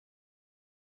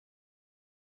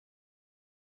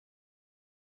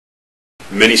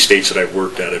many states that I've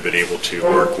worked at, I've been able to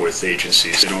work with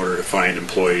agencies in order to find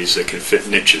employees that can fit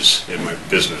niches in my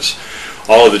business.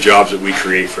 All of the jobs that we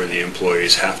create for the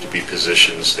employees have to be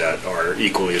positions that are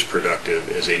equally as productive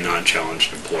as a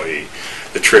non-challenged employee.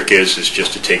 The trick is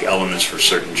just to take elements from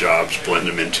certain jobs, blend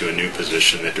them into a new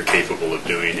position that they're capable of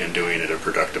doing and doing at a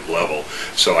productive level.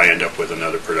 So I end up with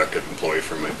another productive employee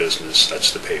for my business.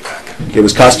 That's the payback. It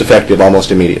was cost effective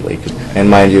almost immediately. And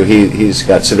mind you, he's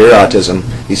got severe autism.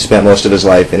 He spent most of his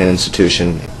life in an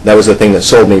institution. That was the thing that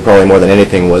sold me probably more than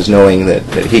anything, was knowing that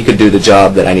he could do the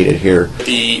job that I needed here.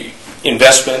 The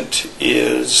investment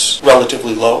is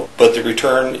relatively low, but the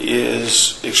return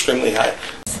is extremely high.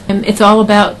 It's all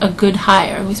about a good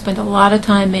hire. We spend a lot of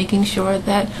time making sure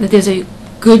that there's a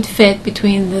good fit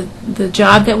between the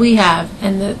job that we have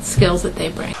and the skills that they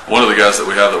bring. One of the guys that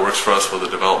we have that works for us with a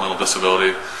developmental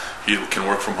disability, he can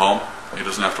work from home. He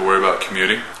doesn't have to worry about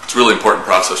commuting. It's a really important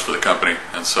process for the company,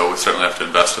 and so we certainly have to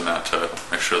invest in that to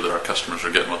make sure that our customers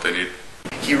are getting what they need.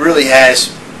 He really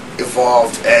has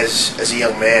evolved as a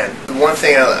young man. The one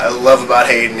thing I love about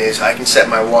Hayden is I can set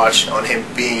my watch on him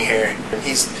being here, and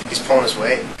he's pulling his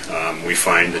weight. We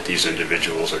find that these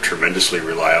individuals are tremendously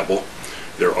reliable.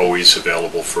 They're always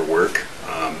available for work.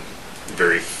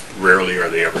 Very rarely are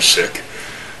they ever sick.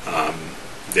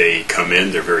 They come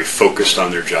in, they're very focused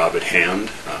on their job at hand,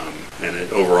 and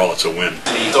overall it's a win.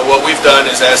 So what we've done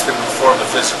is ask them to perform the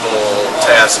physical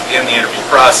task in the interview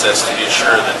process to be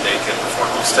sure that they can perform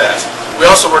those tasks. We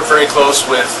also work very close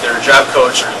with their job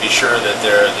coach to be sure that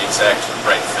they're the exact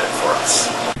right fit for us.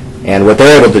 And what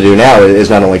they're able to do now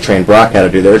is not only train Brock how to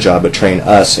do their job, but train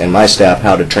us and my staff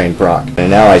how to train Brock.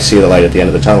 And now I see the light at the end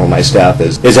of the tunnel. My staff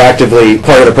is actively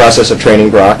part of the process of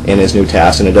training Brock in his new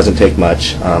task, and it doesn't take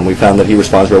much. We found that he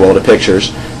responds very well to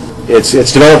pictures. It's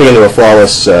developing into a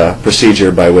flawless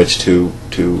procedure by which to,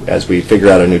 as we figure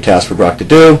out a new task for Brock to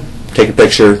do, take a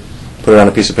picture, put it on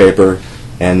a piece of paper,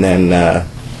 and then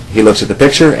he looks at the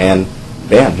picture and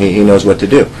bam, he knows what to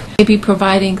do. Maybe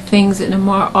providing things in a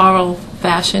more oral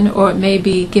fashion, or it may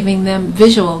be giving them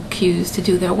visual cues to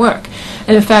do their work.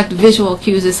 And in fact, visual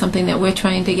cues is something that we're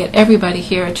trying to get everybody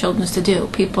here at Children's to do.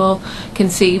 People can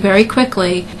see very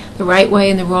quickly the right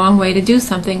way and the wrong way to do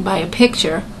something by a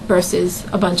picture versus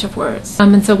a bunch of words.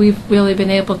 And so we've really been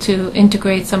able to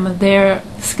integrate some of their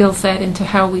skill set into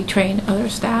how we train other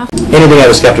staff. Anything I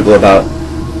was skeptical about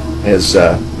is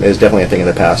definitely a thing of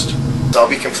the past. I'll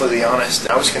be completely honest,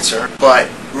 I was concerned, but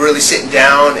really sitting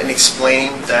down and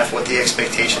explaining that what the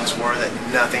expectations were,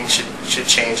 that nothing should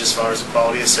change as far as the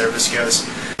quality of service goes.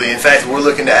 In fact, we're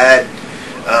looking to add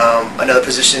another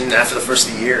position after the first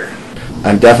of the year.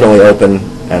 I'm definitely open,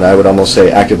 and I would almost say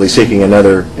actively seeking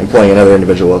employing another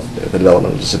individual with a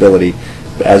developmental disability,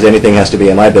 as anything has to be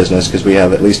in my business, because we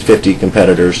have at least 50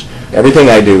 competitors. Everything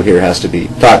I do here has to be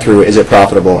thought through. Is it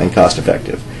profitable and cost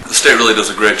effective? The state really does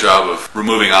a great job of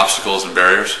removing obstacles and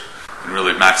barriers and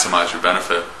really maximize your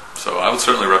benefit. So I would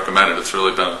certainly recommend it. It's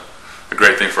really been a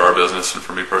great thing for our business and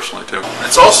for me personally too.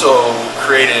 It's also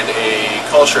created a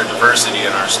culture of diversity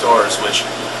in our stores, which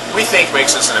we think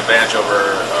makes us an advantage over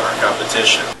our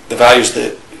competition. The values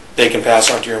that they can pass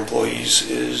on to your employees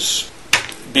is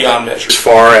beyond measure. As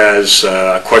far as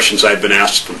questions I've been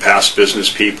asked from past business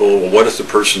people, well, what if the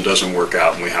person doesn't work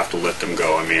out and we have to let them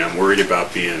go? I mean, I'm worried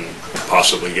about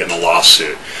possibly getting a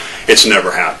lawsuit. It's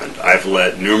never happened. I've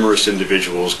let numerous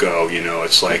individuals go. You know,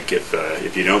 it's like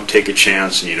if you don't take a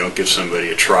chance and you don't give somebody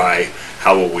a try,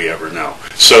 how will we ever know?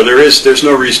 So there's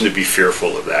no reason to be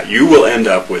fearful of that. You will end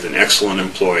up with an excellent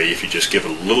employee if you just give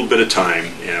it a little bit of time,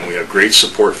 and we have great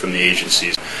support from the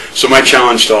agencies. So my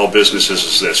challenge to all businesses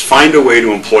is this: find a way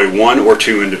to employ 1 or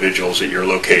 2 individuals at your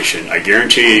location. I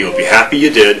guarantee you'll be happy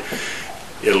you did.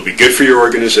 It'll be good for your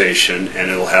organization,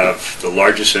 and it'll have the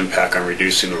largest impact on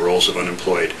reducing the roles of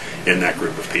unemployed in that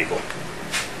group of people.